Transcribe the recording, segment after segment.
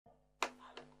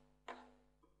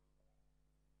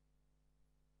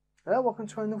Welcome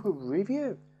to another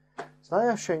review. So now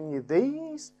I'm showing you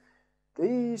these.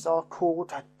 These are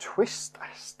called a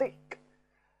Twistix.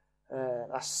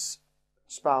 That's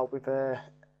spelled with a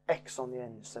X on the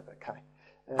end instead of a K.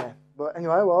 But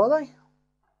anyway, what are they?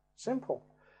 Simple.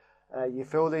 You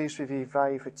fill these with your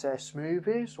favourite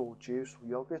smoothies or juice or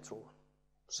yogurt or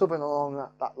something along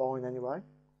that line anyway.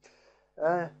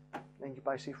 Then you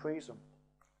basically freeze them.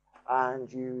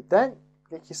 And you then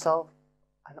get yourself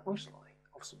an ice lolly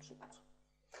of some sort.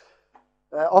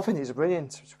 I think these are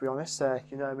brilliant, to be honest.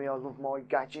 You know me, I love my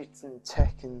gadgets and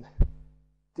tech, and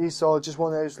these are just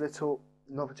one of those little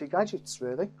novelty gadgets,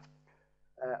 really.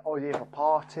 Ideal for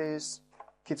parties,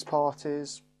 kids'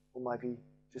 parties, or maybe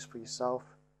just for yourself.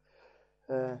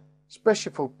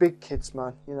 Especially for big kids,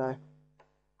 man, you know,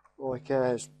 like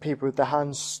people with their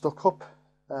hands stuck up.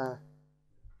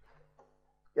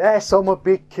 Yes, I'm a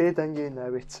big kid, and you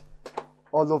know it.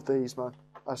 I love these, man.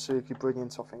 Absolutely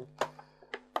brilliant, I think.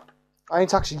 I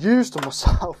ain't actually used them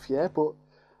myself yet, but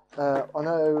I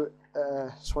know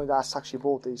someone that's actually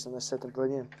bought these and they said they're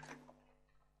brilliant.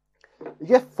 You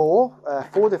get four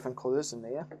different colours in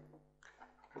here,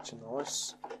 which are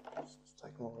nice. Let's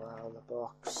take them all out of the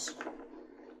box.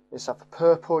 Let's have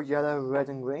purple, yellow, red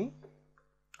and green.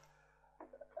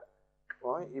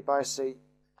 Right, you basically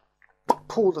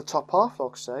pull the top off,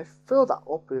 like so, fill that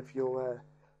up with your,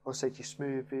 like I said, your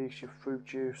smoothies, your fruit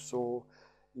juice or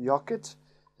yogurt.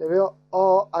 There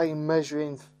are a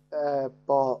measuring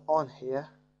bar on here,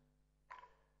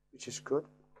 which is good.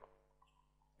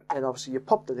 And obviously you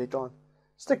pop the lid on,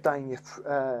 stick that in your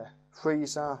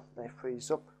freezer, they freeze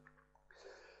up.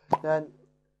 Then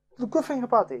the good thing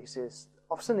about these is,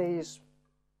 I've seen these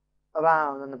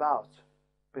around and about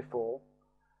before,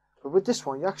 but with this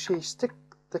one you actually stick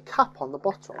the cap on the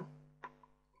bottom,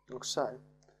 like so.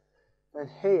 And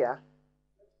here,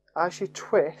 as you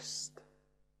twist,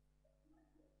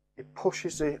 it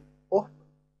pushes it up,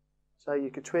 so you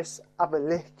can twist, have a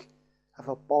lick, have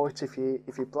a bite if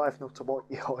you're brave enough to bite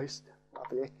your eyes,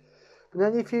 have a lick. But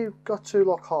then if you got to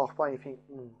like halfway, you think,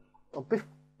 I'm bit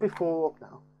full up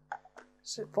now,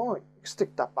 so fine, you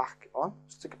stick that back on,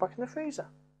 stick it back in the freezer.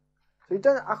 So you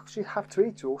don't actually have to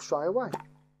eat it all straight away.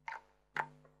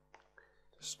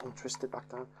 Just untwist it back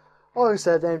down. Like I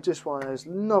said, they're just one of those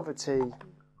novelty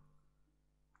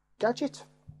gadgets,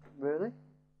 really.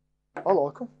 I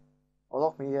like them. I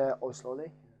like my ice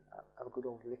lolly. Have a good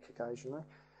old lick occasionally.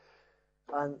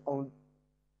 And I'm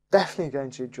definitely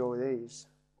going to enjoy these.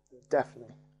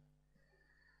 Definitely.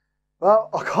 Well,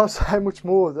 I can't say much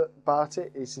more about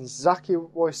it. It's exactly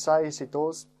what it says it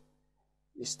does.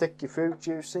 You stick your fruit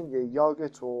juice in, your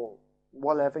yogurt or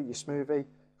whatever, your smoothie,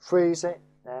 freeze it,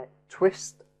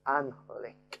 twist and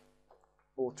lick.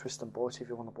 Or twist and bite if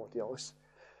you want to bite the ice.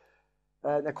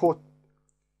 They're called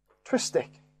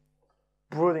Twistix.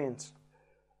 Brilliant.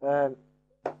 You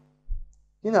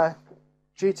know,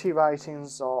 GT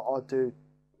ratings I do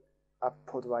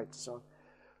put the ratings on.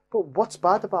 But what's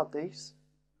bad about these?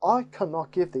 I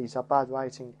cannot give these a bad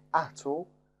rating at all.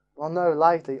 I know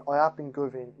lately I have been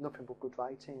giving nothing but good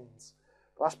ratings.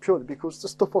 But that's purely because the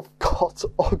stuff I've got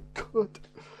are good.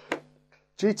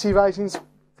 GT ratings,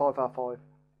 5 out of 5.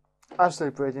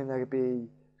 Absolutely brilliant. They'll be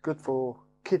good for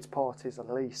kids' parties at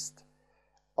least.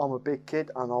 I'm a big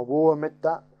kid and I will admit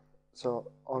that, so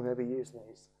I'm going to be using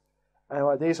these.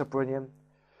 Anyway, these are brilliant.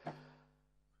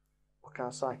 What can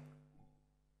I say?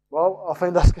 Well, I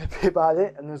think that's going to be about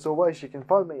it, and as always you can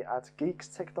follow me at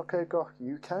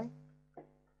geekstech.co.uk,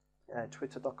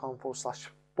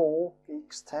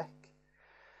 twitter.com/4geekstech,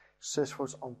 search for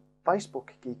us on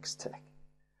Facebook, Geekstech.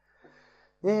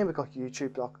 Yeah, we've got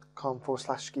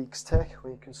youtube.com/geekstech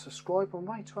where you can subscribe and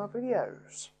rate to our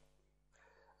videos.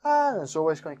 And as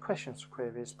always, got any questions or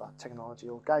queries about technology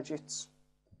or gadgets,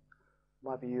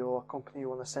 maybe your company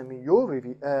want to send me your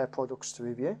products to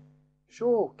review,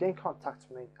 sure, get in contact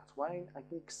with me at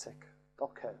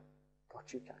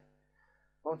wayne@geekstech.co.uk.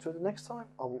 Until the next time,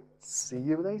 I will see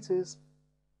you later.